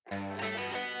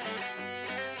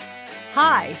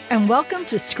Hi, and welcome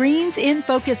to Screens in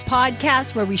Focus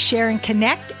podcast, where we share and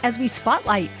connect as we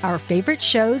spotlight our favorite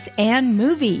shows and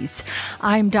movies.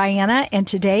 I'm Diana, and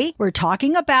today we're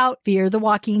talking about Fear the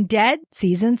Walking Dead,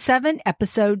 Season 7,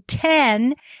 Episode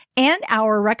 10, and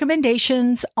our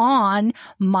recommendations on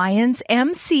Mayans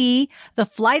MC, The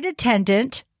Flight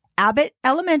Attendant, Abbott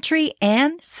Elementary,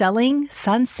 and Selling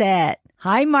Sunset.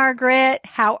 Hi, Margaret.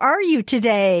 How are you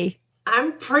today?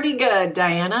 I'm pretty good,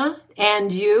 Diana.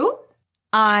 And you?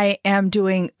 I am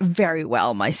doing very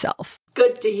well myself.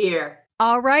 Good to hear.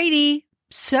 All righty.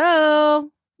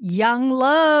 So, young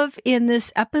love in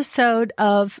this episode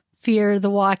of Fear the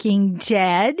Walking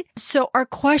Dead. So, our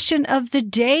question of the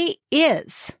day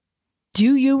is,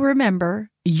 do you remember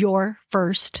your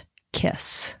first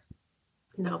kiss?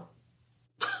 No.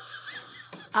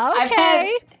 Okay.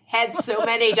 I've had so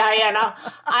many, Diana.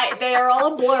 They are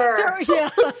all a blur. Yeah.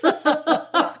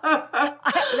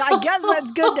 I guess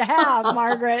that's good to have,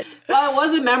 Margaret. Well, it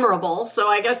wasn't memorable, so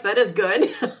I guess that is good.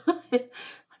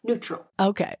 Neutral.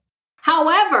 Okay.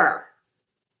 However,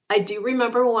 I do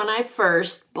remember when I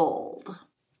first bowled.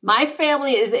 My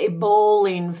family is a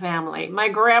bowling family. My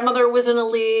grandmother was in a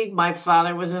league. My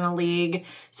father was in a league.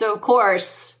 So, of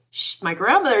course, my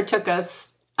grandmother took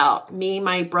us out, me,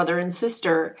 my brother, and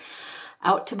sister,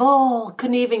 out to bowl.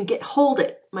 Couldn't even hold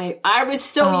it. I was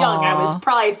so young. I was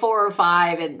probably 4 or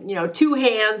 5, and two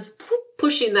hands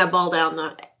pushing that ball down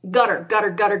the gutter.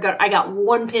 I got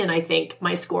 1 pin. I think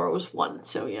my score was 1.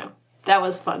 So yeah, that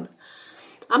was fun.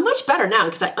 I'm much better now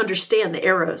because I understand the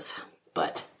arrows.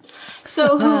 But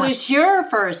so, who was your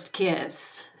first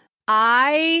kiss?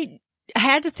 I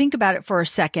had to think about it for a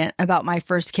second about my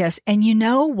first kiss. And you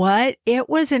know what? It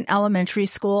was in elementary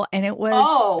school, and it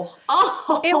was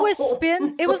it was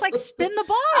like spin the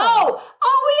bottle.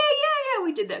 Yeah,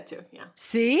 we did that too. Yeah.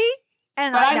 See?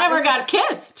 And but I never got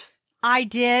kissed. I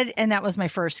did, and that was my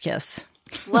first kiss.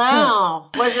 Wow.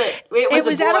 Was it? It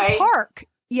was at a park.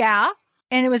 Yeah.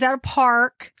 And it was at a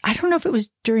park. I don't know if it was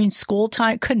during school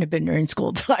time. Couldn't have been during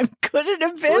school time. Could it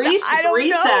have been? I don't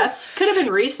recess. know. Could have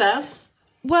been recess.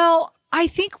 Well, I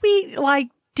think we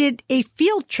did a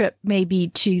field trip maybe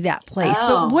to that place.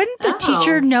 But wouldn't the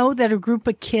teacher know that a group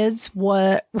of kids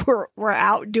were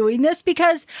out doing this?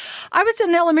 Because I was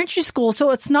in elementary school,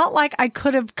 so it's not like I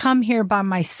could have come here by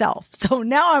myself. So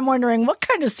now I'm wondering, what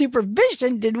kind of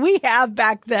supervision did we have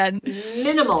back then?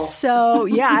 Minimal. So,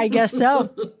 yeah, I guess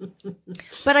so.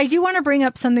 But I do want to bring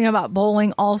up something about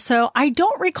bowling also. I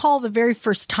don't recall the very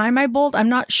first time I bowled. I'm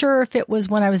not sure if it was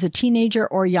when I was a teenager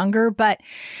or younger, but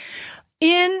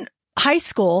in high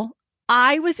school,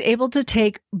 I was able to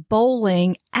take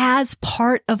bowling as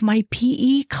part of my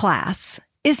PE class.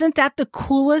 Isn't that the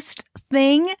coolest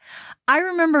thing? I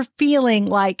remember feeling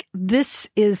like this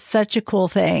is such a cool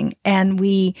thing. And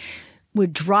we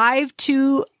would drive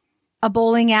to a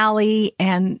bowling alley,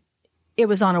 and it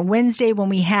was on a Wednesday when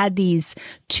we had these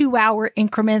 2-hour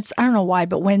increments. I don't know why,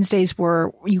 but Wednesdays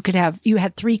were, you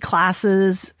had 3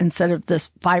 classes instead of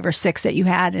this 5 or 6 that you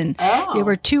had. And they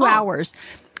were 2 hours.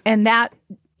 And that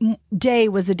day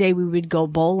was a day we would go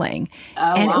bowling.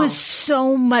 It was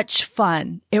so much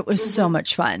fun. It was so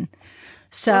much fun.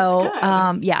 So,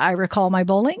 I recall my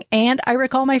bowling, and I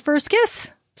recall my first kiss.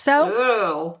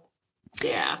 So,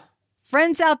 yeah.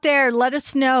 Friends out there, let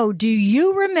us know. Do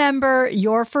you remember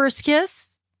your first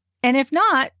kiss? And if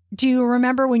not, do you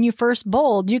remember when you first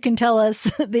bowled? You can tell us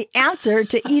the answer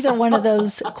to either one of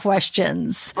those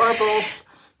questions. Or both.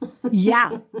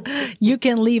 Yeah. You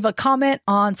can leave a comment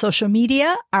on social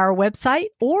media, our website,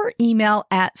 or email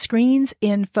at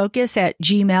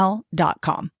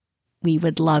screensinfocus@gmail.com. We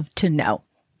would love to know.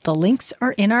 The links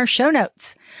are in our show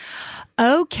notes.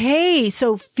 Okay,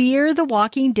 so Fear the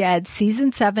Walking Dead,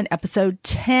 Season 7, Episode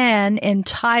 10,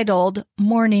 entitled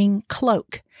Morning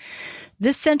Cloak.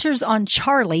 This centers on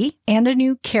Charlie and a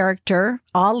new character,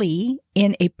 Ollie,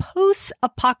 in a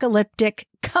post-apocalyptic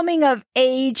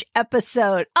coming-of-age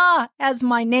episode. Has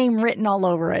my name written all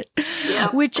over it,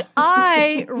 which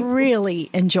I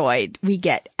really enjoyed. We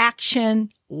get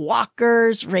action,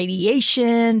 walkers,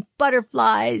 radiation,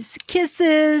 butterflies,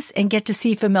 kisses, and get to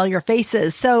see familiar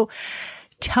faces. So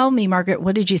tell me, Margaret,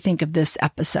 what did you think of this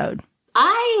episode?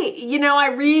 I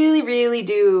really, really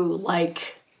do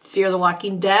like Fear the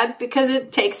Walking Dead because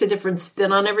it takes a different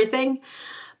spin on everything.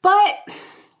 But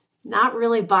not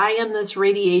really buying this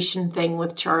radiation thing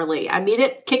with Charlie. I mean,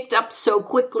 it kicked up so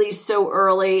quickly, so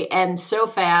early, and so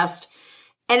fast,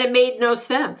 and it made no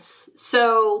sense.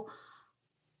 So,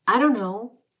 I don't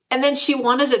know. And then she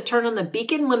wanted to turn on the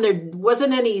beacon when there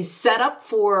wasn't any setup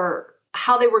for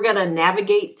how they were going to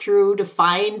navigate through to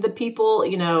find the people,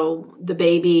 the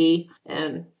baby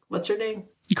and what's her name?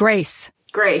 Grace.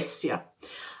 Grace, yeah.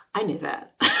 I knew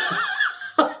that.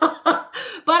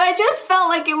 But I just felt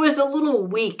like it was a little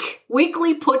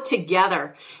weakly put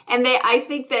together. And I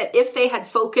think that if they had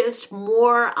focused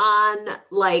more on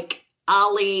like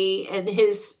Ollie and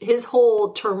his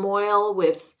whole turmoil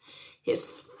with his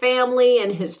family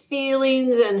and his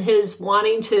feelings and his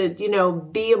wanting to,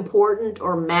 be important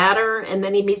or matter. And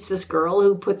then he meets this girl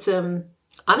who puts him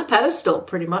on a pedestal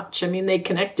pretty much. I mean, they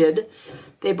connected.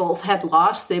 They both had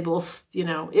loss. They both,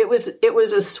 it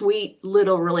was a sweet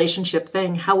little relationship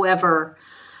thing. However,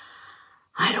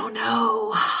 I don't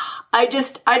know. I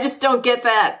just don't get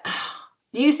that.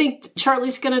 Do you think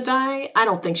Charlie's going to die? I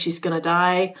don't think she's going to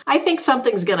die. I think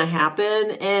something's going to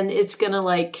happen and it's going to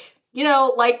like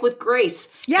with Grace.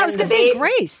 Yeah, I was going to say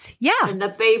Grace. Yeah. And the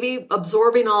baby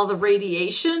absorbing all the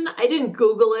radiation. I didn't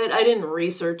Google it. I didn't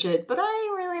research it, but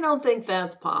I really don't think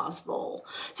that's possible.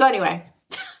 So anyway,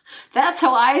 that's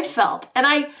how I felt. And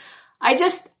I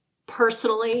just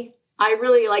personally, I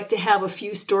really like to have a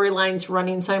few storylines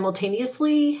running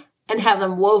simultaneously and have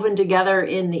them woven together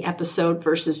in the episode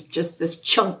versus just this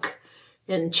chunk,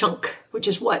 which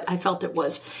is what I felt it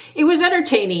was. It was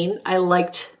entertaining. I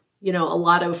liked, a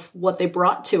lot of what they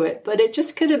brought to it, but it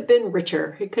just could have been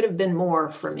richer. It could have been more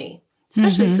for me,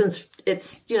 especially since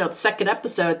it's, the second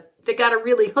episode. They got to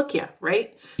really hook you,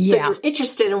 right? Yeah. So you're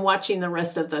interested in watching the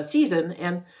rest of the season.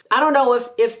 And I don't know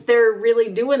if they're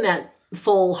really doing that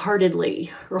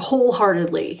full-heartedly or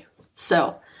wholeheartedly.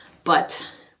 So, but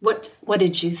what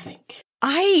did you think?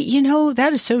 That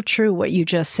is so true what you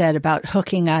just said about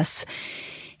hooking us.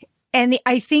 And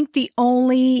I think the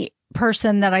only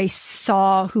person that I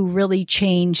saw who really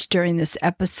changed during this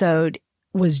episode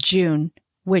was June,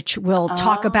 which we'll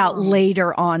talk about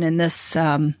later on in this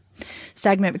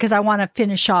segment, because I want to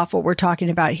finish off what we're talking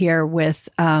about here with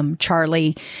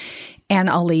Charlie and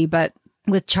Ali. But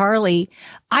with Charlie,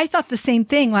 I thought the same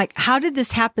thing. Like, how did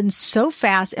this happen so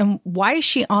fast? And why is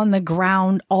she on the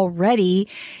ground already?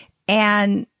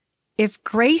 And if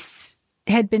Grace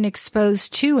had been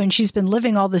exposed too, and she's been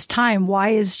living all this time, why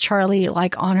is Charlie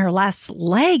like on her last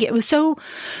leg? It was so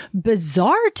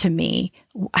bizarre to me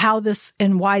how this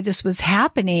and why this was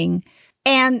happening.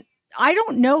 And I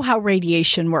don't know how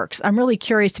radiation works. I'm really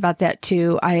curious about that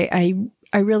too. I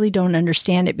really don't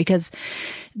understand it, because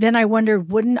then I wonder,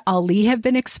 wouldn't Ali have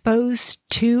been exposed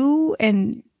too?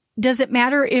 And does it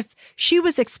matter if she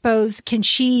was exposed? Can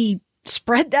she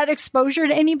spread that exposure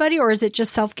to anybody, or is it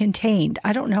just self-contained?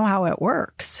 I don't know how it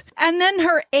works. And then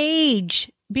her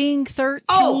age being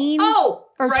 13 or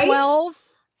right? 12.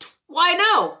 Why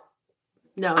no?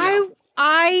 No.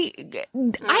 I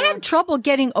had trouble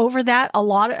getting over that a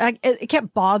lot. It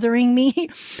kept bothering me.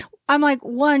 I'm like,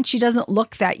 one, she doesn't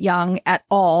look that young at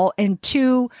all. And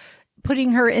two,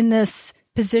 putting her in this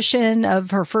position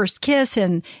of her first kiss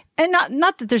and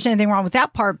not that there's anything wrong with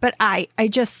that part, but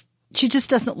she just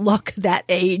doesn't look that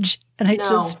age. And I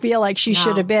just feel like she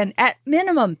should have been at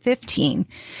minimum 15.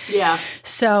 Yeah.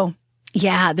 So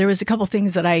yeah, there was a couple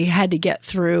things that I had to get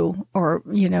through or,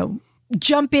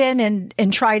 jump in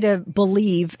and try to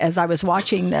believe as I was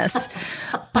watching this.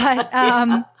 But,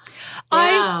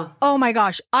 oh my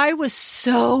gosh, I was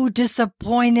so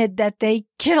disappointed that they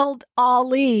killed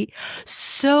Ali.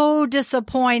 So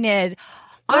disappointed.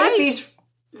 But if he's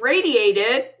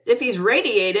radiated,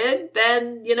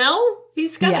 then,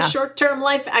 he's got a short-term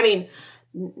life. I mean,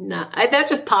 that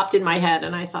just popped in my head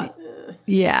and I thought,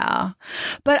 Yeah.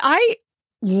 But I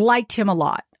liked him a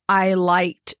lot. I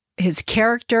liked his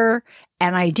character,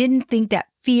 and I didn't think that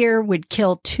Fear would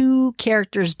kill two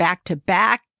characters back to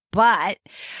back, but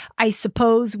I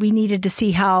suppose we needed to see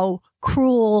how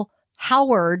cruel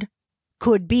Howard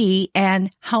could be and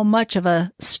how much of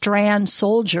a Strand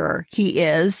soldier he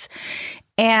is.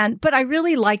 But I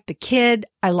really liked the kid.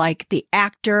 I liked the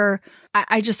actor.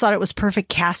 I just thought it was perfect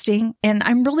casting. And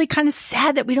I'm really kind of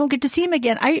sad that we don't get to see him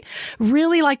again. I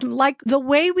really liked him. Like the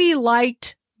way we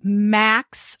liked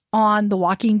Max on The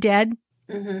Walking Dead,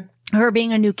 her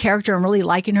being a new character and really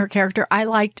liking her character. I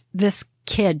liked this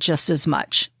kid just as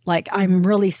much. Like, I'm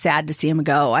really sad to see him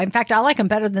go. In fact, I like him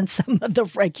better than some of the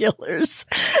regulars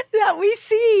that we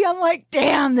see. I'm like,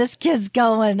 damn, this kid's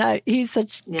going. He's so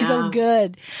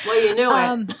good. Well, you knew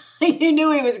it. You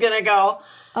knew he was going to go.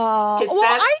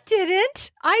 I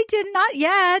didn't. I did not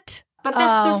yet. But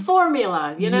that's their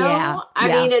formula, Yeah, I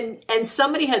mean, and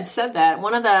somebody had said that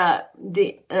one of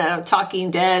the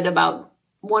Talking Dead about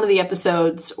one of the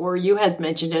episodes, or you had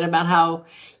mentioned it about how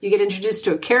you get introduced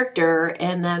to a character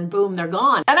and then boom, they're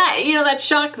gone. And that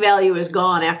shock value is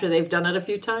gone after they've done it a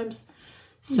few times.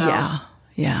 So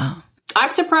yeah. I'm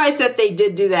surprised that they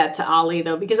did do that to Ali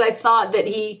though, because I thought that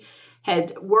he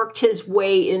had worked his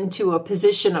way into a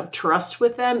position of trust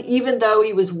with them, even though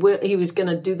he was going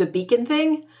to do the beacon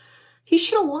thing. He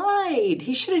should have lied.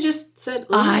 He should have just said,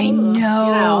 I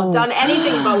know. done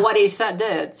anything but what he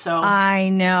did. So I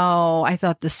know. I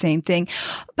thought the same thing.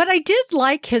 But I did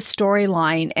like his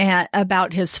storyline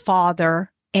about his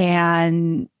father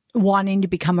and wanting to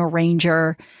become a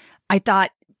ranger. I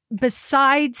thought,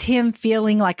 besides him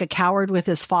feeling like a coward with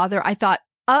his father, I thought,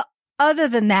 other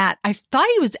than that, I thought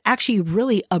he was actually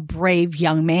really a brave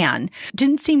young man.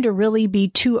 Didn't seem to really be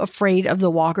too afraid of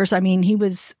the walkers. I mean, he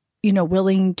was,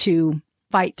 willing to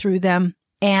fight through them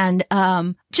and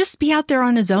just be out there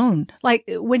on his own. Like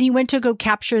when he went to go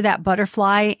capture that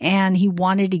butterfly and he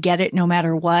wanted to get it no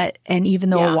matter what. And even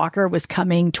though a walker was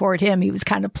coming toward him, he was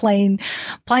kind of playing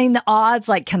the odds.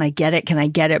 Like, can I get it? Can I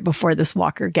get it before this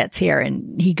walker gets here?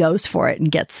 And he goes for it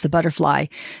and gets the butterfly.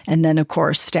 And then, of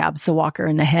course, stabs the walker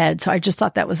in the head. So I just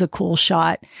thought that was a cool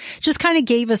shot. Just kind of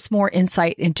gave us more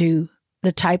insight into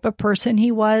the type of person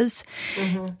he was.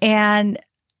 Mm-hmm. And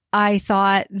I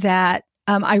thought that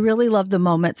I really loved the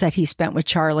moments that he spent with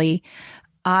Charlie.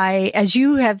 As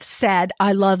you have said,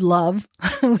 I love,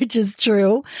 which is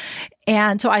true.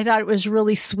 And so I thought it was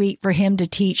really sweet for him to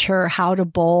teach her how to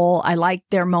bowl. I liked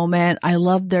their moment. I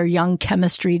loved their young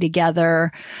chemistry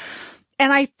together.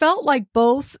 And I felt like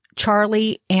both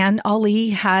Charlie and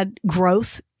Ali had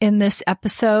growth in this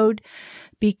episode,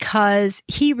 because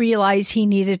he realized he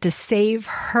needed to save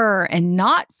her and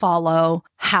not follow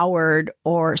Howard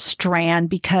or Strand,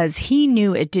 because he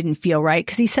knew it didn't feel right.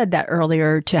 Because he said that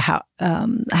earlier to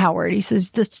Howard. He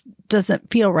says, this doesn't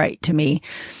feel right to me.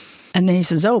 And then he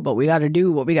says, oh, but we got to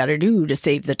do what we got to do to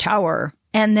save the tower.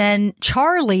 And then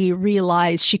Charlie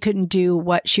realized she couldn't do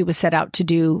what she was set out to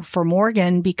do for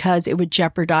Morgan because it would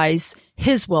jeopardize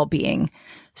his well-being.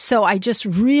 So I just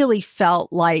really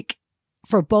felt like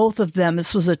for both of them,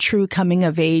 this was a true coming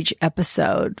of age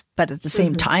episode, but at the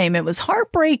same time, it was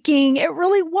heartbreaking. It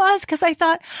really was, because I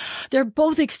thought they're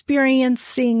both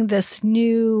experiencing this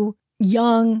new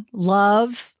young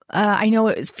love. I know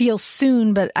it feels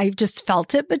soon, but I just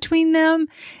felt it between them.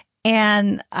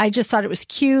 And I just thought it was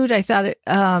cute. I thought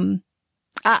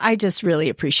I just really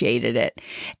appreciated it.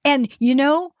 And,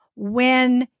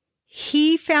 when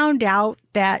he found out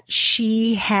that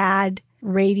she had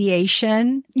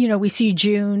radiation, we see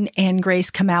June and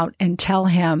Grace come out and tell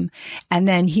him, and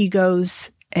then he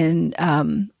goes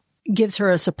and gives her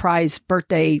a surprise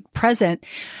birthday present.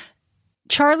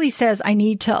 Charlie says, I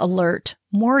need to alert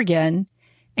Morgan.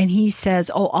 And he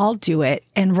says, oh, I'll do it.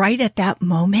 And right at that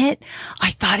moment, I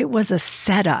thought it was a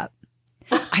setup.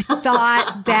 I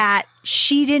thought that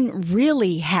she didn't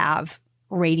really have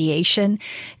radiation,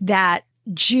 that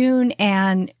June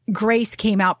and Grace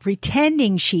came out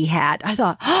pretending she had. I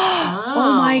thought, oh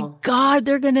my God,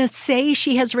 they're going to say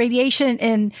she has radiation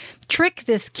and trick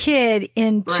this kid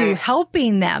into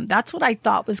helping them. That's what I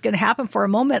thought was going to happen for a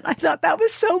moment. I thought that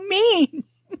was so mean,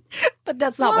 but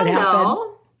that's not what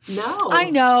happened. No, I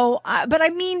know. But I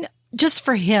mean, just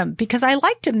for him, because I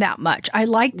liked him that much. I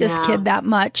liked this kid that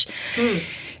much.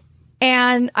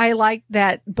 And I liked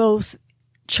that both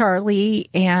Charlie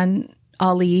and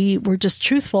Ali were just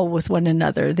truthful with one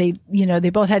another. They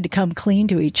both had to come clean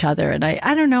to each other. And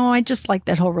I don't know, I just like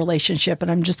that whole relationship,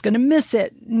 and I'm just going to miss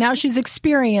it. Now she's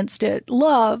experienced it.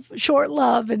 Love, short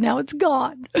love, and now it's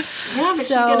gone. Yeah, but she's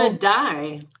going to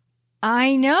die.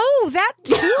 I know that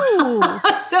too.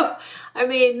 So, I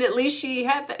mean, at least she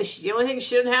had that. The only thing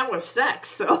she didn't have was sex.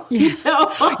 So,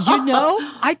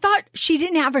 I thought she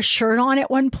didn't have a shirt on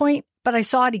at one point, but I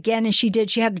saw it again, and she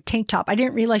did. She had a tank top. I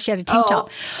didn't realize she had a tank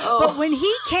top. But when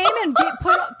he came and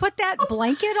put that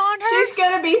blanket on her, she's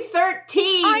gonna be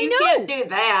 13. I know. You can't do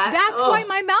that. That's why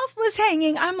my mouth was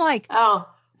hanging. I'm like,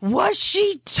 was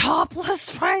she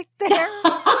topless right there?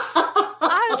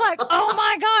 I was like, oh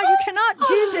my God, you cannot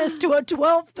do this to a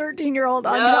 12, 13-year-old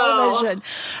on television.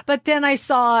 But then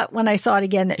when I saw it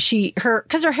again, that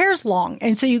because her hair's long,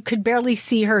 and so you could barely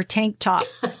see her tank top.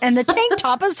 And the tank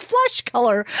top is flesh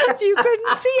color, so you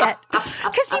couldn't see it.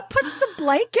 Because he puts the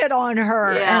blanket on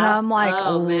her. Yeah. And I'm like,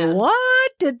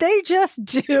 what did they just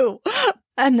do?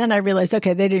 And then I realized,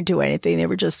 okay, they didn't do anything. They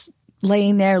were just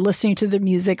laying there listening to the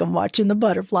music and watching the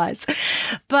butterflies.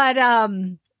 But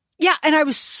yeah, and I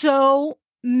was so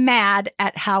mad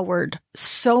at Howard,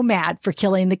 so mad for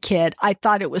killing the kid. I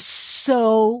thought it was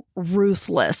so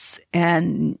ruthless,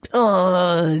 and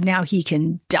now he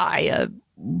can die.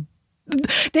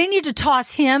 They need to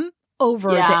toss him over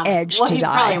the edge to die. He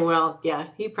probably will. Yeah,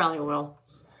 he probably will.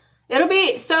 It'll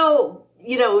be so,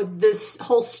 this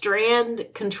whole Strand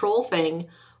control thing,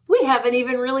 we haven't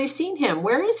even really seen him.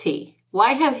 Where is he?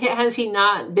 Why has he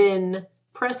not been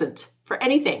present for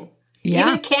anything. Yeah.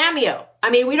 Even a cameo. I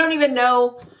mean, we don't even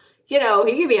know, he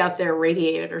could be out there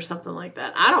radiated or something like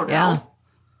that. I don't know. Yeah.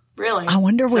 Really. I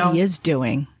wonder what he is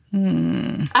doing.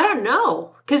 I don't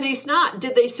know. Because he's not.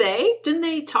 Did they say? Didn't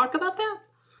they talk about that?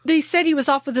 They said he was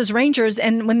off with his Rangers.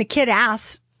 And when the kid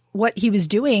asked what he was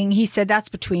doing, he said that's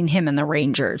between him and the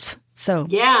Rangers. So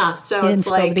yeah. So he didn't it's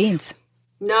spill like the beans.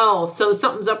 No. So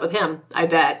something's up with him, I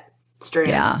bet. Strand.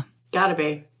 Yeah. Gotta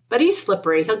be. But he's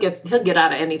slippery. He'll get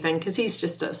out of anything because he's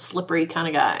just a slippery kind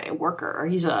of guy, worker.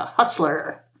 He's a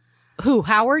hustler. Who,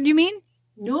 Howard, you mean?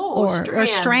 No, Or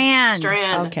Strand.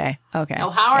 Strand. Okay. No,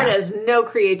 Howard has no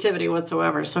creativity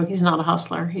whatsoever, so he's not a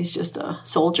hustler. He's just a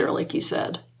soldier, like you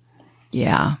said.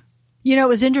 Yeah. It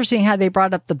was interesting how they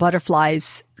brought up the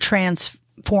butterflies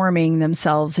transforming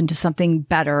themselves into something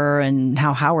better, and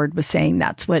how Howard was saying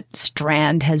that's what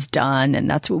Strand has done, and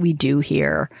that's what we do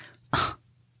here.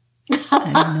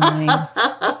 Annoying.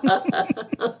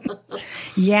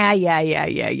 Yeah.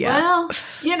 Well,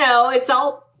 it's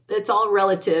all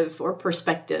relative or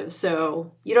perspective.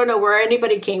 So you don't know where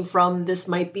anybody came from. This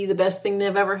might be the best thing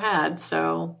they've ever had.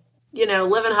 So,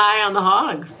 living high on the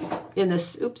hog in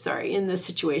this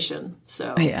situation.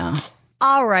 So yeah.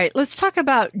 All right, let's talk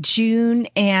about June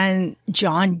and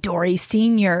John Dorie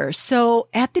Sr. So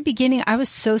at the beginning, I was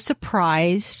so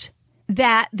surprised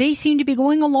that they seemed to be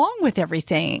going along with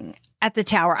everything at the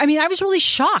tower. I mean, I was really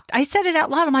shocked. I said it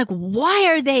out loud. I'm like, why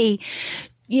are they,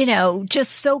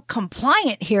 just so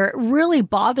compliant here? It really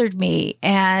bothered me.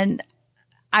 And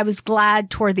I was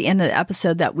glad toward the end of the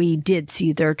episode that we did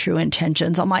see their true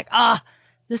intentions. I'm like,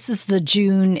 this is the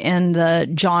June and the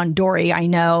John Dorie I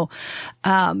know,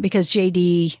 because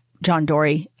John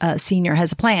Dorie Sr.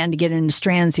 has a plan to get into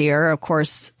Strand's ear. Of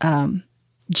course,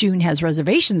 June has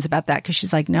reservations about that because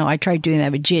she's like, no, I tried doing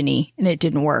that with Ginny and it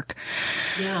didn't work.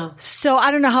 Yeah. So I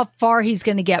don't know how far he's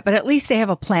going to get, but at least they have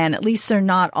a plan. At least they're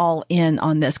not all in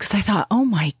on this. Because I thought, oh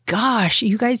my gosh, are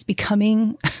you guys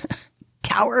becoming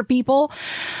tower people?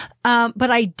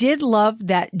 But I did love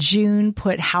that June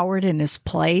put Howard in his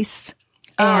place.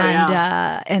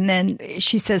 And then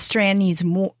she says Strand needs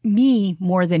me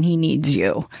more than he needs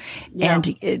you, and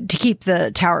to keep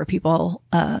the tower people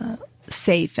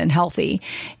safe and healthy.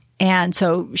 And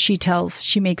so she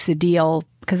makes a deal,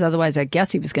 because otherwise I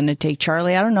guess he was going to take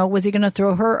Charlie. I don't know. Was he going to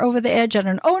throw her over the edge? I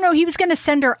don't know. Oh no, he was going to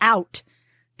send her out.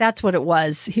 That's what it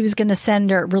was. He was going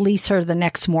to release her the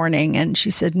next morning. And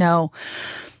she said, no,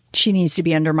 she needs to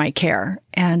be under my care.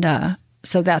 And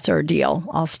so that's our deal.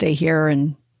 I'll stay here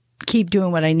and keep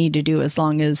doing what I need to do as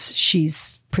long as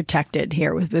she's protected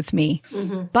here with me.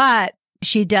 Mm-hmm. But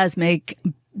she does make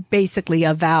basically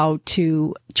a vow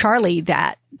to Charlie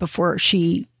that before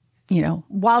she,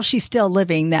 while she's still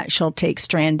living, that she'll take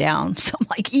Strand down. So I'm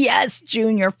like, yes,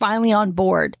 June, you're finally on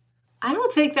board. I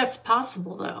don't think that's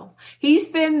possible, though.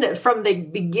 He's been, from the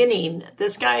beginning,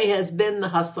 this guy has been the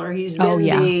hustler. He's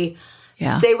been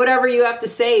say whatever you have to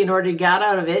say in order to get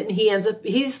out of it. And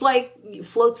he's like,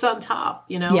 floats on top,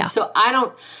 Yeah. So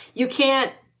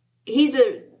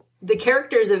the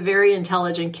character is a very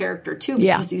intelligent character, too,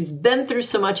 because he's been through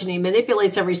so much and he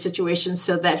manipulates every situation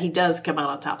so that he does come out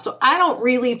on top. So I don't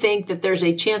really think that there's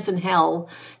a chance in hell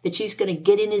that she's going to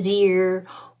get in his ear,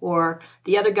 or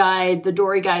the other guy, the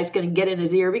Dorie guy, is going to get in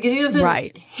his ear, because he doesn't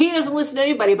listen to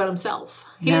anybody but himself.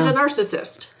 He's a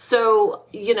narcissist. So,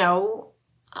 they're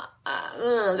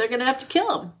going to have to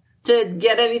kill him to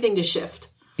get anything to shift.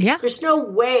 Yeah. There's no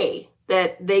way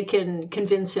that they can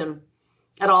convince him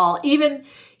at all. Even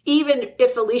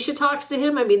if Alicia talks to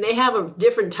him, I mean, they have a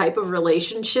different type of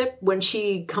relationship when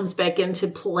she comes back in to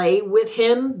play with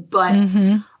him. But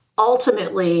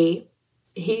ultimately,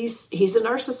 he's a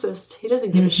narcissist. He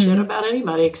doesn't give a shit about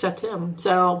anybody except him.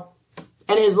 So,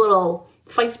 and his little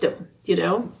fiefdom,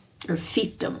 or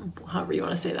fiefdom, however you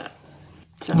want to say that.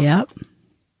 So. Yep.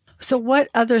 So what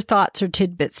other thoughts or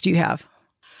tidbits do you have?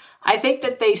 I think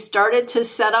that they started to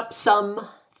set up some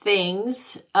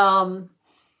things. Again,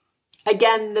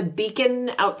 the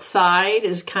beacon outside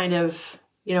is kind of,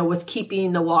 what's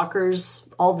keeping the walkers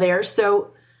all there.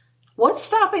 So what's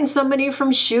stopping somebody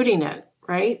from shooting it,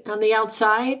 right? On the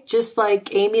outside, just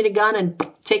like aiming a gun and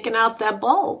taking out that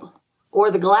bulb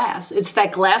or the glass. It's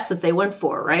that glass that they went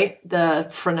for, right? The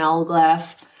Fresnel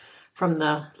glass from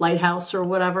the lighthouse or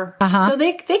whatever. So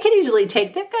they could easily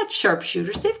they've got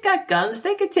sharpshooters, they've got guns,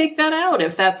 they could take that out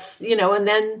if that's, and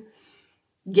then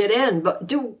get in.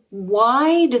 But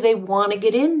why do they want to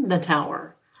get in the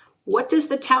tower? What does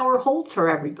the tower hold for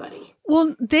everybody?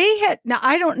 Well, now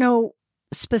I don't know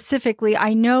specifically.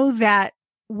 I know that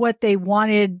what they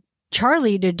wanted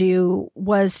Charlie to do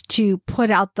was to put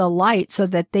out the light so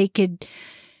that they could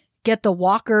get the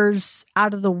walkers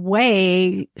out of the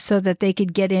way so that they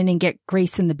could get in and get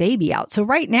Grace and the baby out. So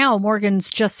right now, Morgan's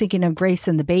just thinking of Grace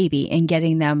and the baby and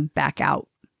getting them back out.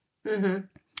 Mm-hmm.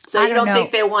 So you don't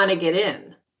think they want to get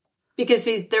in because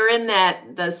they're in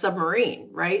the submarine,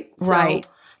 right? So right.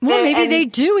 Well, maybe they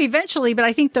do eventually, but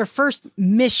I think their first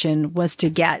mission was to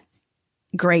get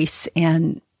Grace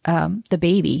and the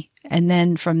baby. And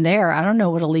then from there, I don't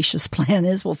know what Alicia's plan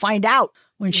is. We'll find out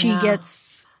when she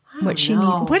gets what she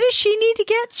needs. What does she need to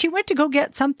get? She went to go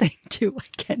get something too. I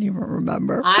can't even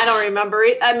remember. I don't remember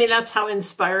it. I mean, that's how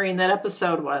inspiring that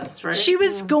episode was, right? She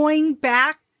was going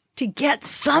back to get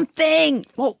something.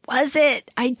 What was it?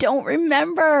 I don't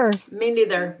remember. Me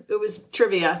neither. It was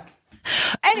trivia.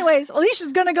 Anyways,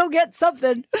 Alicia's going to go get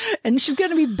something and she's going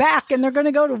to be back and they're going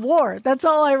to go to war. That's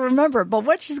all I remember. But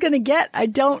what she's going to get, I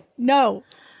don't know.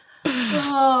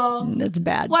 Oh, that's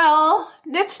bad. Well,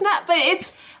 it's not, but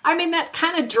that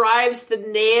kind of drives the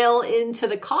nail into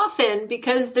the coffin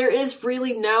because there is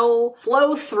really no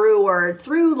flow through or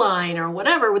through line or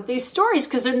whatever with these stories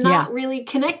because they're not really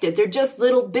connected. They're just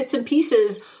little bits and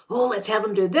pieces. Oh, let's have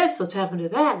them do this. Let's have them do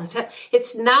that.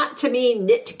 It's not to me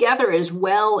knit together as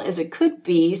well as it could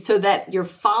be so that you're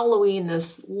following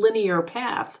this linear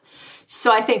path.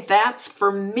 So I think that's,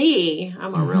 for me,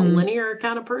 I'm a real linear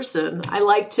kind of person. I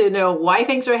like to know why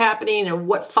things are happening and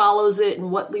what follows it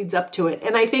and what leads up to it.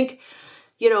 And I think,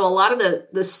 a lot of the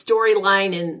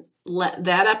storyline in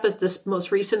this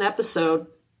most recent episode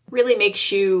really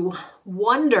makes you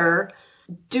wonder,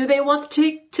 do they want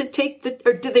to take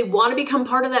or do they want to become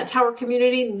part of that tower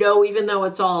community? No, even though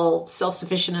it's all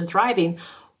self-sufficient and thriving.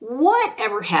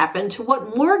 Whatever happened to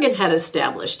what Morgan had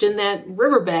established in that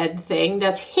riverbed thing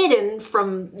that's hidden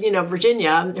from,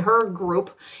 Virginia, her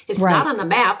group? It's not on the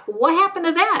map. What happened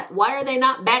to that? Why are they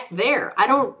not back there?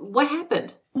 What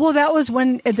happened? Well, that was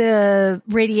when the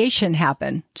radiation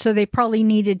happened. So they probably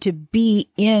needed to be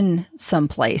in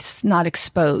someplace, not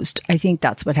exposed. I think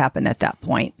that's what happened at that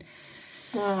point.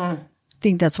 I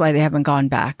think that's why they haven't gone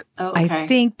back. Oh, okay. I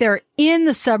think they're in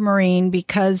the submarine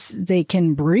because they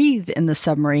can breathe in the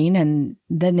submarine and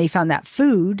then they found that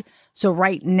food. So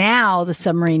right now the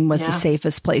submarine was the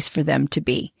safest place for them to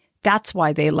be. That's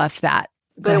why they left that.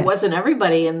 But it wasn't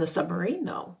everybody in the submarine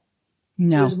though.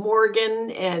 No. It was Morgan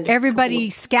and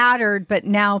everybody scattered, but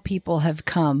now people have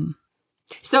come.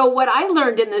 So what I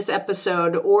learned in this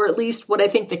episode, or at least what I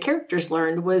think the characters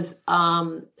learned, was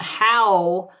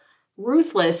how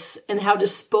ruthless and how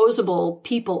disposable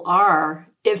people are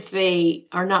if they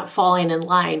are not falling in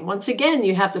line. Once again,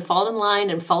 you have to fall in line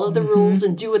and follow the rules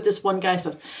and do what this one guy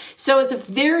says. So it's a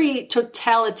very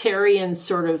totalitarian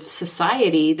sort of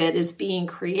society that is being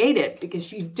created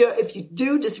because if you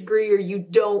do disagree or you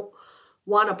don't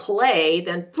want to play,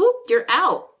 then boop, you're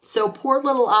out. So poor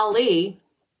little Ali,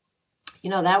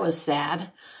 that was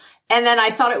sad. And then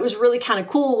I thought it was really kind of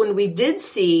cool when we did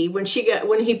see when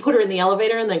he put her in the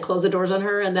elevator and then closed the doors on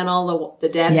her, and then all the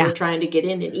dad were trying to get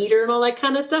in and eat her and all that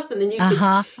kind of stuff. And then you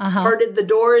parted the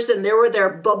doors, and there were their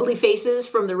bubbly faces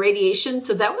from the radiation.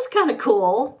 So that was kind of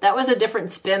cool. That was a different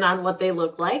spin on what they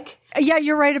look like. Yeah,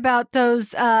 you're right about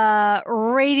those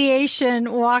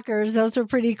radiation walkers. Those are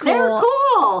pretty cool. They're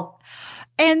cool.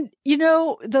 And,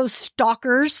 those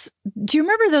stalkers, do you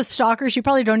remember those stalkers? You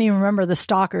probably don't even remember the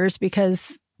stalkers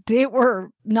because they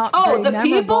were not very memorable.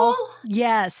 People?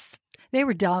 Yes. They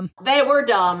were dumb. They were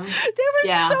dumb. They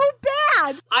were so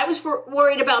bad. I was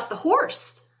worried about the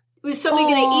horse. Was somebody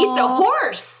going to eat the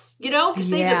horse? Because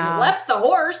they just left the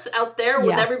horse out there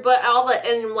with everybody,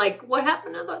 and I'm like, what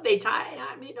happened to they tie?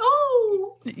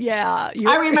 Yeah.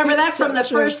 I remember that from the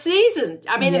first season.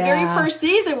 The very first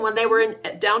season when they were in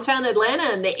downtown Atlanta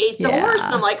and they ate the horse.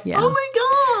 And I'm like, oh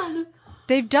my God.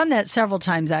 They've done that several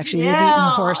times, actually. They've eaten a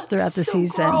horse throughout the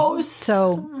season. Gross.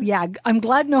 So, I'm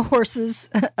glad no horses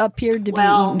appeared to be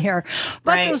eaten here.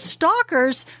 But those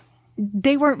stalkers,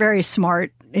 they weren't very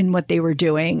smart in what they were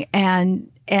doing. And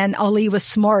Ali was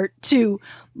smart to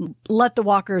let the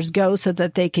walkers go so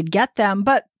that they could get them.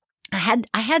 But I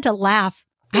had to laugh.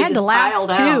 I had to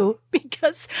laugh too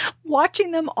because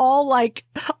watching them all like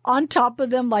on top of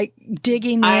them, like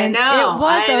digging in. I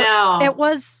know. It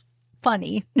was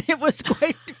funny. It was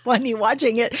quite funny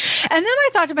watching it. And then I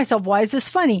thought to myself, why is this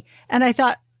funny? And I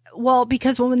thought, well,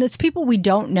 because when it's people we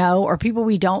don't know or people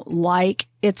we don't like,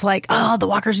 it's like, oh, the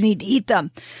walkers need to eat them.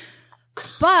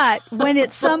 But when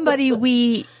it's somebody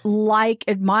we like,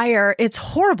 admire, it's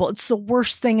horrible. It's the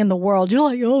worst thing in the world. You're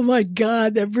like, oh my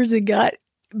God, that person got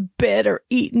bit or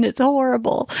eaten. It's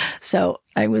horrible. So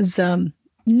I was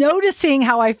noticing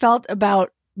how I felt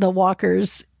about the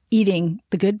walkers eating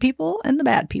the good people and the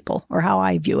bad people, or how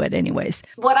I view it anyways.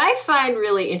 What I find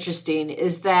really interesting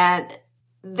is that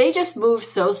they just move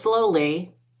so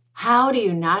slowly. How do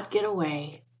you not get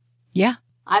away? Yeah.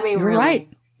 I mean, You're really.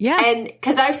 right. Yeah. And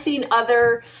because I've seen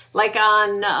other, like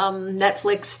on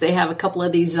Netflix, they have a couple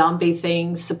of these zombie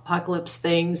things, apocalypse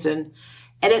things, and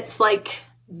it's like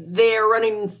they're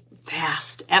running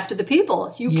fast after the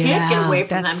people. You can't get away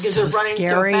from them because they're running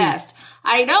so fast.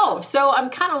 I know. So I'm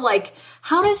kind of like,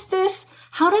 how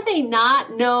do they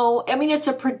not know? I mean, it's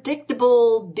a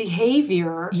predictable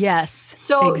behavior. Yes.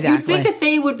 So exactly. you think that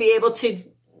they would be able to,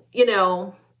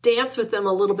 dance with them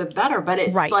a little bit better, but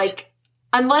it's like,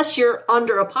 unless you're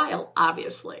under a pile,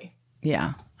 obviously.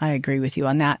 Yeah, I agree with you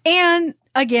on that. And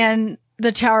again,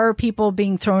 the tower people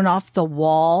being thrown off the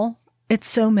wall, it's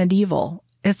so medieval.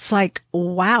 It's like,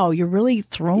 wow, you're really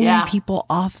throwing people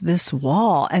off this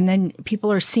wall. And then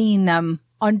people are seeing them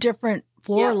on different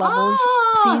floor levels,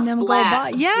 seeing them go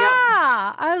by. Yeah.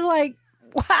 Yep. I was like,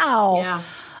 wow. Yeah.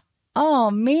 Oh,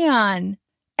 man.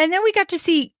 And then we got to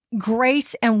see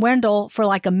Grace and Wendell for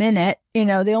like a minute. They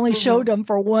only showed them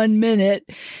for 1 minute.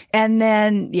 And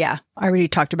then, I already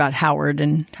talked about Howard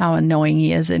and how annoying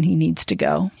he is and he needs to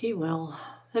go. He will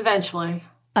eventually.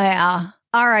 Yeah.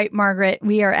 All right, Margaret,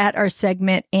 we are at our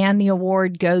segment and the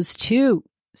award goes to.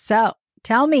 So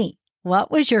tell me,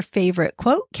 what was your favorite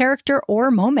quote, character,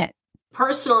 or moment?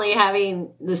 Personally,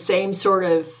 having the same sort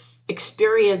of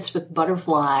experience with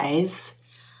butterflies,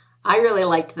 I really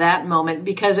liked that moment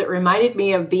because it reminded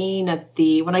me of being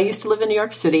when I used to live in New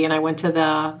York City and I went to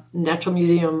the Natural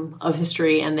Museum of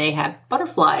History and they had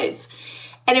butterflies.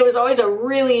 And it was always a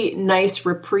really nice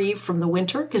reprieve from the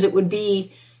winter because it would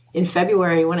be in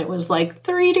February when it was like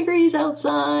 3 degrees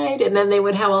outside. And then they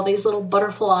would have all these little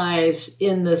butterflies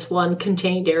in this one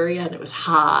contained area and it was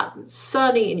hot and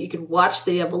sunny and you could watch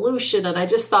the evolution. And I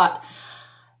just thought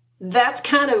that's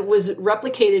kind of was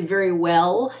replicated very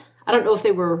well. I don't know if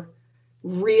they were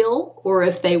real or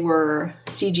if they were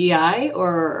CGI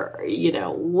or,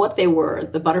 what they were,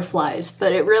 the butterflies.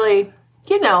 But it really,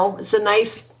 it's a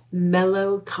nice,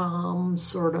 mellow, calm,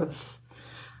 sort of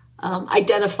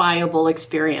identifiable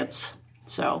experience.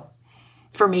 So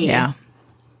for me. Yeah.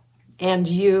 And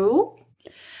you?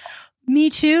 Me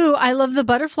too. I love the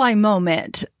butterfly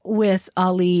moment with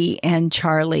Ali and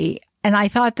Charlie. And I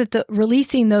thought that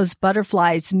releasing those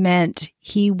butterflies meant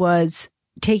he was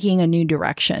taking a new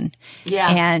direction. Yeah.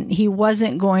 And he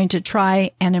wasn't going to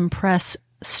try and impress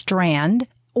Strand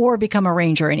or become a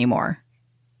ranger anymore.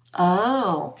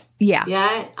 Oh. Yeah.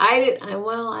 Yeah. I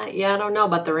don't know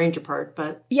about the ranger part,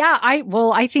 but. Yeah.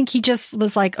 I think he just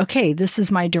was like, okay, this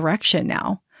is my direction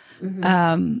now.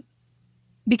 Mm-hmm.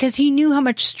 Because he knew how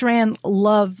much Strand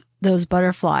loved those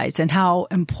butterflies and how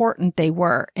important they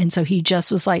were. And so he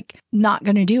just was like, not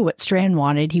going to do what Strand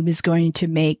wanted. He was going to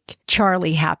make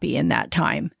Charlie happy in that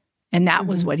time. And that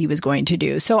was what he was going to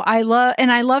do. So I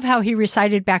love how he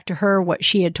recited back to her what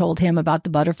she had told him about the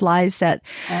butterflies, that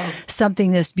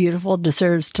something this beautiful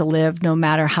deserves to live no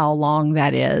matter how long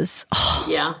that is.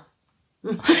 Yeah.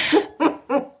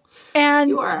 And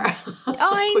you are.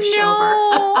 I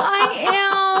know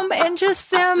I am. And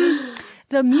just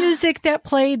the music that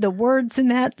played, the words in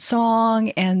that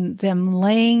song, and them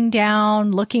laying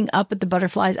down, looking up at the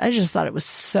butterflies. I just thought it was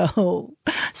so,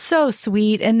 so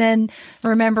sweet. And then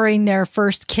remembering their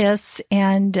first kiss.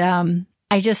 And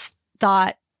I just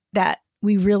thought that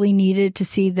we really needed to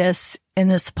see this in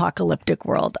this apocalyptic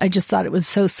world. I just thought it was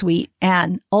so sweet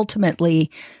and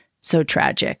ultimately so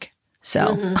tragic.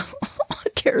 So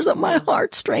tears up my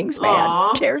heartstrings, man.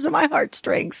 Aww. Tears up my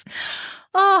heartstrings.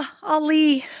 Oh,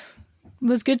 Ali. It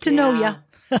was good to know you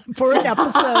for an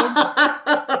episode.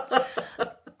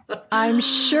 I'm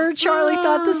sure Charlie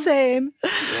thought the same.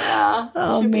 Yeah.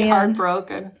 Oh, should man. Be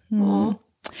heartbroken. Mm.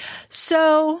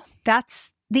 So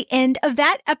that's the end of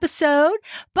that episode.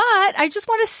 But I just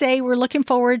want to say we're looking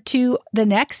forward to the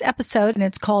next episode, and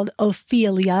it's called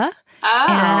Ophelia. Oh.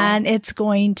 And it's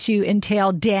going to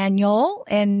entail Daniel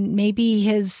and maybe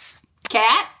his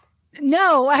cat.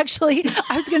 No, actually,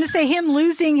 I was going to say him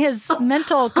losing his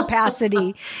mental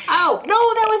capacity. Oh,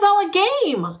 no, that was all a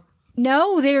game.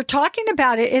 No, they're talking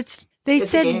about it. It's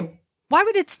said, why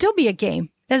would it still be a game?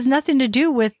 It has nothing to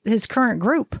do with his current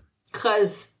group.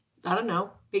 Because, I don't know,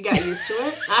 he got used to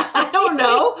it. I don't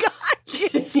know.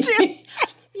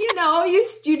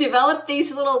 You develop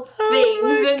these little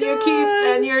things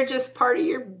and you're just part of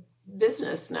your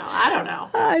business now.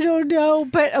 I don't know.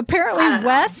 But apparently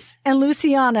Wes and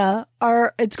Luciana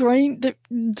it's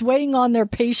weighing on their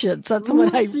patience. That's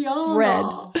what I read.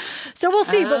 So we'll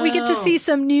see, but we get to see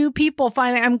some new people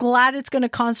finally. I'm glad it's going to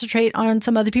concentrate on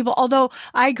some other people. Although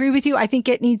I agree with you. I think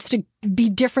it needs to be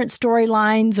different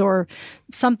storylines or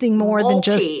something more than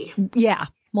just,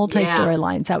 multi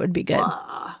storylines. That would be good.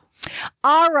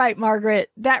 All right, Margaret,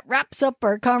 that wraps up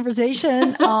our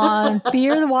conversation on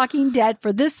Fear the Walking Dead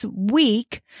for this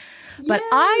week. But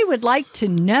I would like to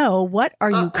know, what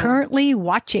are you currently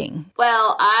watching?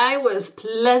 Well, I was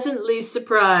pleasantly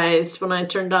surprised when I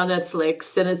turned on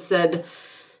Netflix and it said,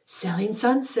 Selling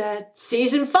Sunset,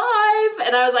 Season 5.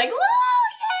 And I was like,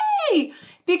 whoa, yay!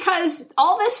 Because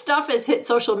all this stuff has hit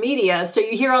social media. So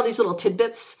you hear all these little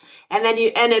tidbits and then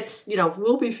it's,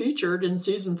 will be featured in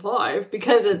Season 5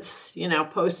 because it's,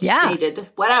 post-dated,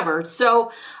 whatever.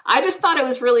 So I just thought it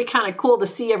was really kind of cool to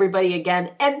see everybody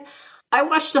again. And I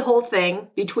watched the whole thing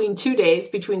between 2 days,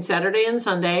 between Saturday and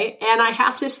Sunday, and I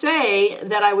have to say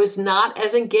that I was not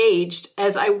as engaged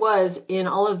as I was in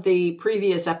all of the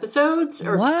previous episodes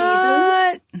or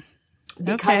seasons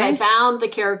because I found the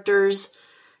characters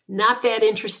not that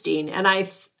interesting, and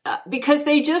because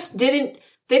they just didn't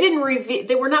reveal,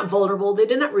 they were not vulnerable, they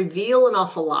did not reveal an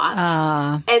awful lot,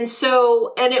 and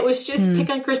it was just pick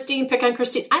on Christine.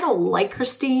 I don't like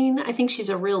Christine. I think she's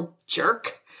a real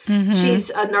jerk. Mm-hmm.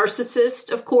 She's a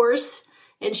narcissist, of course,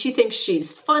 and she thinks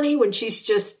she's funny when she's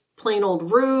just plain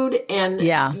old rude and,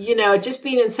 just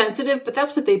being insensitive, but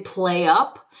that's what they play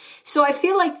up. So I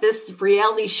feel like this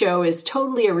reality show is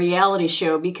totally a reality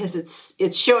show because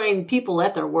it's showing people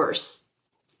at their worst.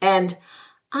 And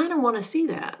I don't want to see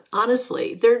that,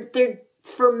 honestly.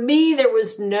 For me, there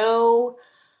was no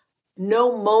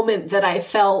moment that I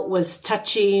felt was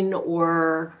touching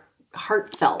or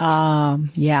heartfelt.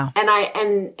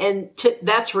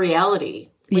 That's reality.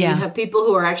 When you have people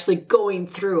who are actually going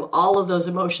through all of those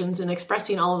emotions and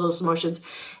expressing all of those emotions.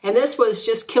 And this was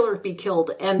just kill or be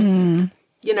killed. And,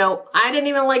 I didn't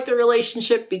even like the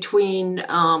relationship between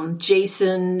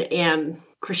Jason and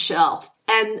Chrishell.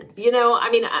 And,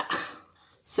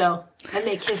 and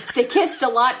they kissed a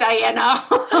lot, Diana.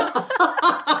 But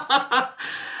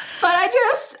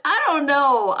I don't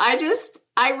know.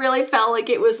 I really felt like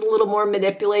it was a little more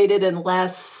manipulated and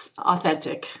less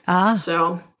authentic.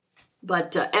 So,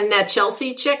 but, and that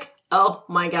Chelsea chick, oh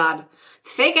my God.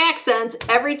 Fake accent.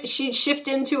 She'd shift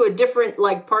into a different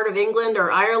part of England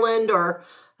or Ireland or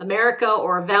America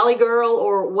or a Valley Girl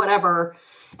or whatever.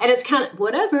 And it's kind of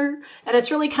whatever. And it's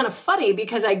really kind of funny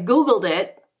because I Googled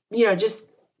it, just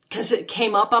because it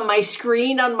came up on my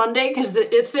screen on Monday because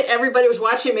everybody was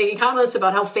watching making comments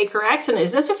about how fake her accent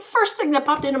is. That's the first thing that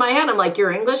popped into my head. I'm like,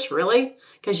 you're English? Really?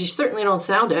 Because you certainly don't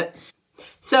sound it.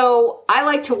 So I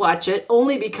like to watch it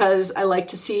only because I like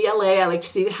to see LA. I like to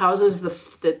see the houses,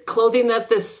 the clothing that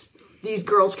these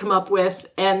girls come up with.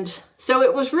 And so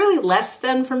it was really less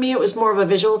than for me. It was more of a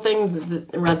visual thing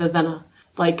rather than a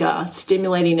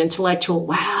stimulating intellectual,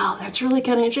 wow, that's really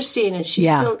kind of interesting. And she's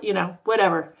so,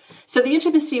 whatever. So the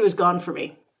intimacy was gone for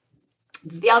me.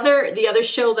 The other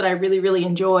show that I really, really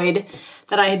enjoyed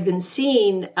that I had been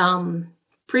seeing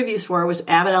previews for was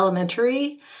Abbott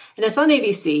Elementary. And it's on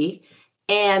ABC.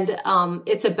 And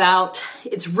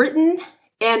it's written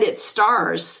and it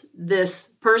stars this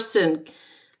person,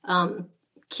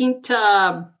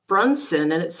 Quinta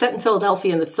Brunson, and it's set in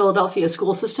Philadelphia in the Philadelphia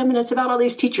school system. And it's about all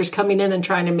these teachers coming in and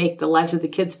trying to make the lives of the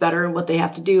kids better and what they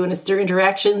have to do. And it's their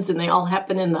interactions and they all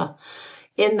happen in the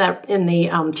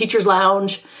teacher's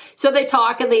lounge. So they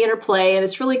talk and they interplay and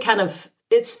it's really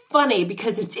it's funny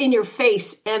because it's in your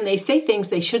face and they say things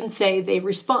they shouldn't say. They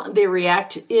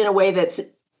react in a way that's,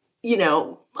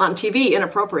 on TV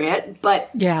inappropriate, but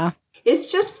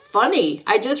it's just funny.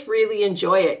 I just really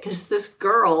enjoy it because this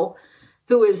girl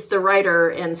who is the writer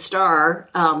and star,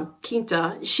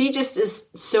 Quinta, she just is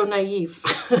so naive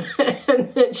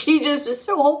and she just is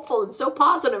so hopeful and so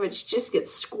positive and she just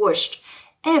gets squished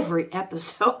every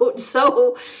episode.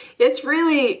 So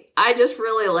I just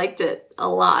really liked it a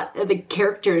lot. And the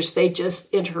characters, they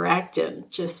just interact and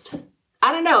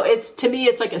I don't know. To me,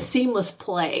 it's like a seamless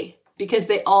play because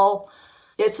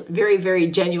it's very, very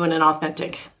genuine and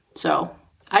authentic. So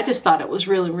I just thought it was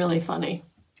really, really funny.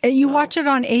 You watch it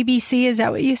on ABC, is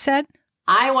that what you said?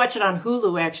 I watch it on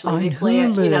Hulu, actually. They play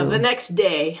it, the next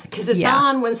day because it's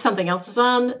on when something else is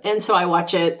on. And so I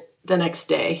watch it the next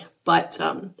day. But,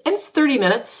 and it's 30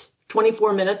 minutes,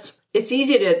 24 minutes. It's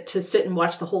easy to sit and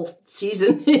watch the whole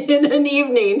season in an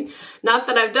evening. Not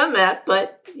that I've done that,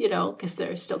 but, because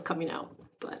they're still coming out.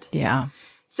 But yeah.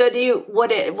 So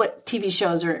what TV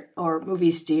shows or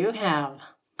movies do you have?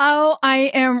 Oh,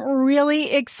 I am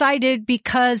really excited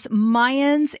because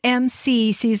Mayans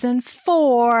MC season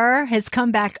 4 has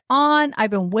come back on. I've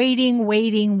been waiting,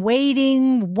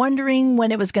 wondering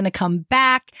when it was going to come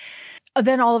back.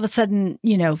 Then all of a sudden,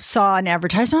 saw an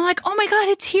advertisement. I'm like, oh my God,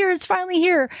 it's here. It's finally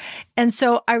here. And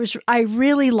so I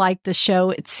really like the show.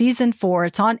 It's season 4.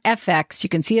 It's on FX. You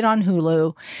can see it on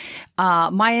Hulu.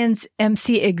 Mayans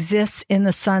MC exists in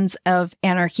the Sons of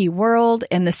Anarchy world,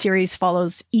 and the series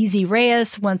follows Easy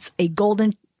Reyes, once a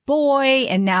golden boy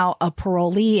and now a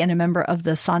parolee and a member of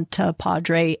the Santa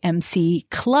Padre MC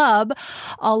Club,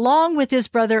 along with his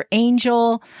brother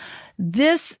Angel.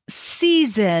 This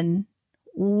season,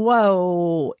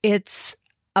 whoa, it's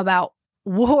about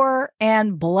war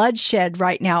and bloodshed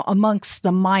right now amongst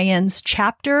the Mayans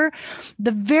chapter.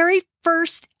 The very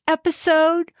first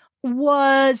episode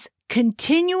was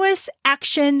continuous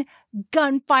action,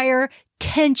 gunfire,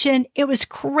 tension. It was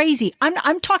crazy.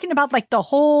 I'm talking about like the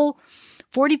whole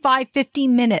 45, 50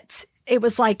 minutes. It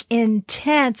was like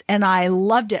intense and I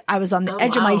loved it. I was on the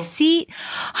edge of my seat.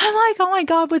 I'm like, oh my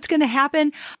God, what's going to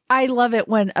happen? I love it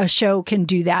when a show can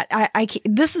do that.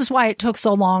 This is why it took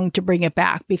so long to bring it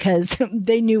back, because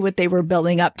they knew what they were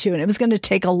building up to, and it was going to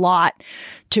take a lot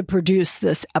to produce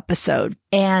this episode.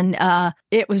 And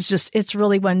it's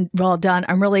really well done.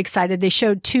 I'm really excited. They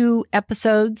showed 2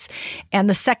 episodes, and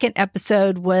the second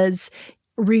episode was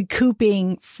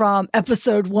recouping from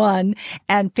episode 1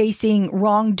 and facing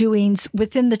wrongdoings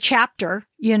within the chapter,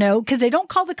 because they don't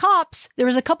call the cops. There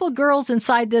was a couple of girls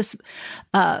inside this,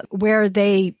 where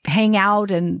they hang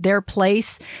out in their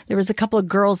place. There was a couple of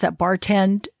girls that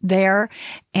bartend there,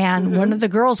 and one of the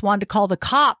girls wanted to call the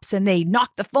cops, and they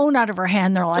knocked the phone out of her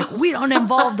hand. They're like, we don't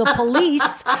involve the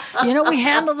police. We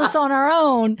handle this on our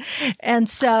own. And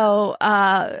so,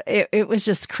 it was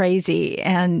just crazy.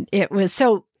 And it was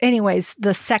so anyways,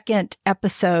 the second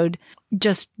episode,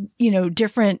 just,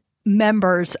 different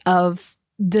members of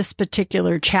this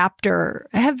particular chapter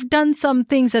have done some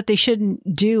things that they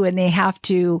shouldn't do, and they have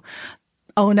to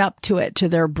own up to it to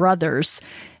their brothers.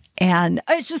 And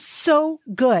it's just so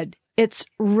good. It's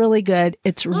really good.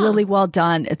 It's really well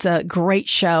done. It's a great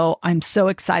show. I'm so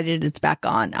excited it's back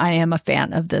on. I am a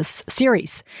fan of this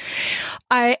series.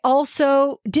 I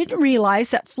also didn't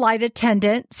realize that Flight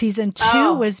Attendant season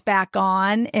 2 was back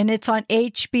on, and it's on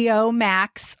HBO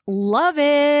Max. Love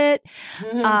it.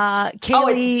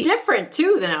 Kaylee, it's different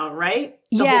too now, right?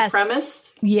 The whole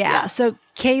premise. Yeah. So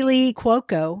Kaylee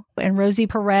Cuoco and Rosie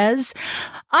Perez.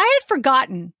 I had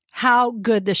forgotten how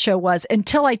good the show was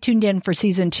until I tuned in for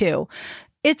season 2.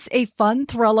 It's a fun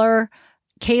thriller.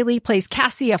 Kaylee plays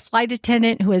Cassie, a flight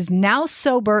attendant who is now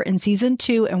sober in season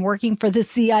 2 and working for the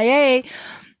CIA,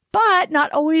 but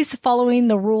not always following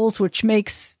the rules, which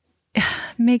makes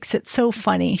it so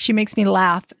funny. She makes me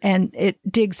laugh, and it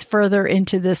digs further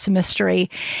into this mystery.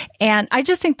 And I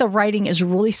just think the writing is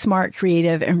really smart,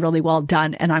 creative, and really well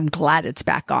done. And I'm glad it's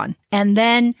back on. And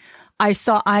then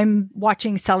I'm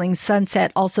watching Selling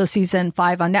Sunset, also season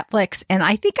 5 on Netflix, and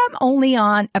I think I'm only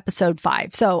on episode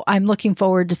 5. So I'm looking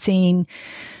forward to seeing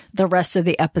the rest of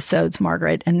the episodes,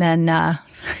 Margaret, and then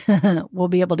we'll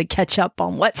be able to catch up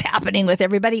on what's happening with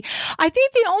everybody. I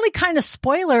think the only kind of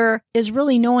spoiler is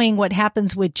really knowing what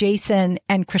happens with Jason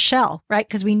and Chrishell, right?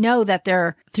 Because we know that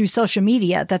they're through social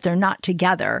media that they're not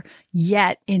together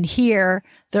yet. In here,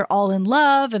 they're all in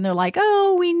love, and they're like,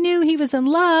 oh, we knew he was in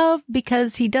love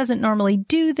because he doesn't normally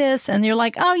do this. And you're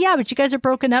like, oh yeah, but you guys are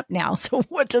broken up now. So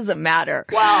what does it matter?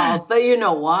 Wow. But you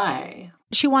know why?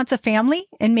 She wants a family,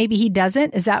 and maybe he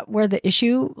doesn't. Is that where the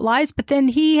issue lies? But then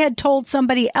he had told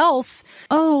somebody else,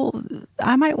 oh,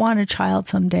 I might want a child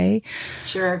someday.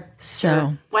 Sure.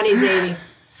 So when he's 80.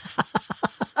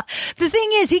 The thing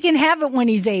is, he can have it when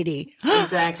he's 80.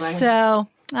 Exactly. So,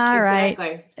 all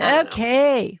right.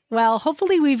 Okay. Well,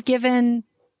 hopefully we've given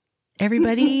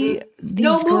everybody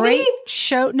these great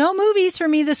show. No movies for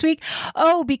me this week.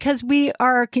 Oh, because we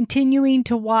are continuing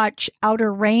to watch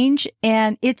Outer Range,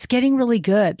 and it's getting really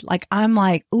good. I'm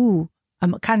like, ooh,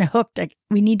 I'm kind of hooked.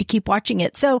 We need to keep watching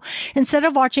it. So instead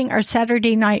of watching our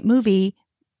Saturday night movie,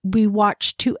 we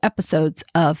watched 2 episodes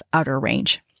of Outer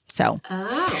Range.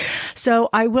 So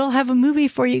I will have a movie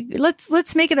for you.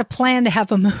 Let's make it a plan to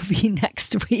have a movie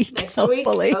next week.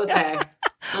 Hopefully. Okay.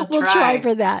 We'll try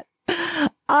for that.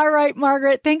 All right,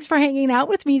 Margaret. Thanks for hanging out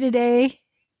with me today.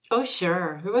 Oh,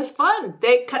 sure. It was fun.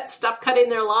 They stopped cutting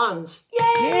their lawns.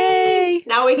 Yay!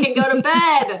 Now we can go to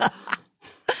bed.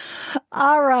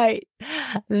 All right.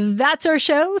 That's our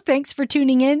show. Thanks for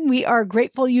tuning in. We are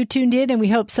grateful you tuned in, and we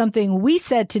hope something we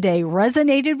said today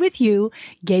resonated with you,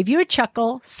 gave you a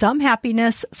chuckle, some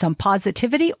happiness, some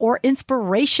positivity, or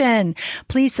inspiration.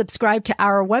 Please subscribe to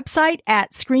our website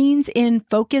at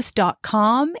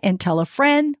screensinfocus.com and tell a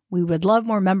friend. We would love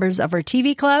more members of our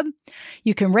TV club.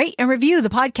 You can rate and review the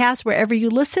podcast wherever you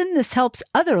listen. This helps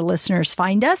other listeners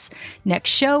find us. Next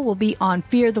show will be on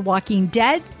Fear the Walking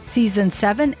Dead, Season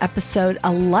 7, Episode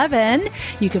 11.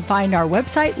 You can find our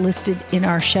website listed in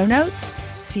our show notes.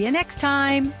 See you next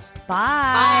time.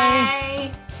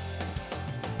 Bye. Bye.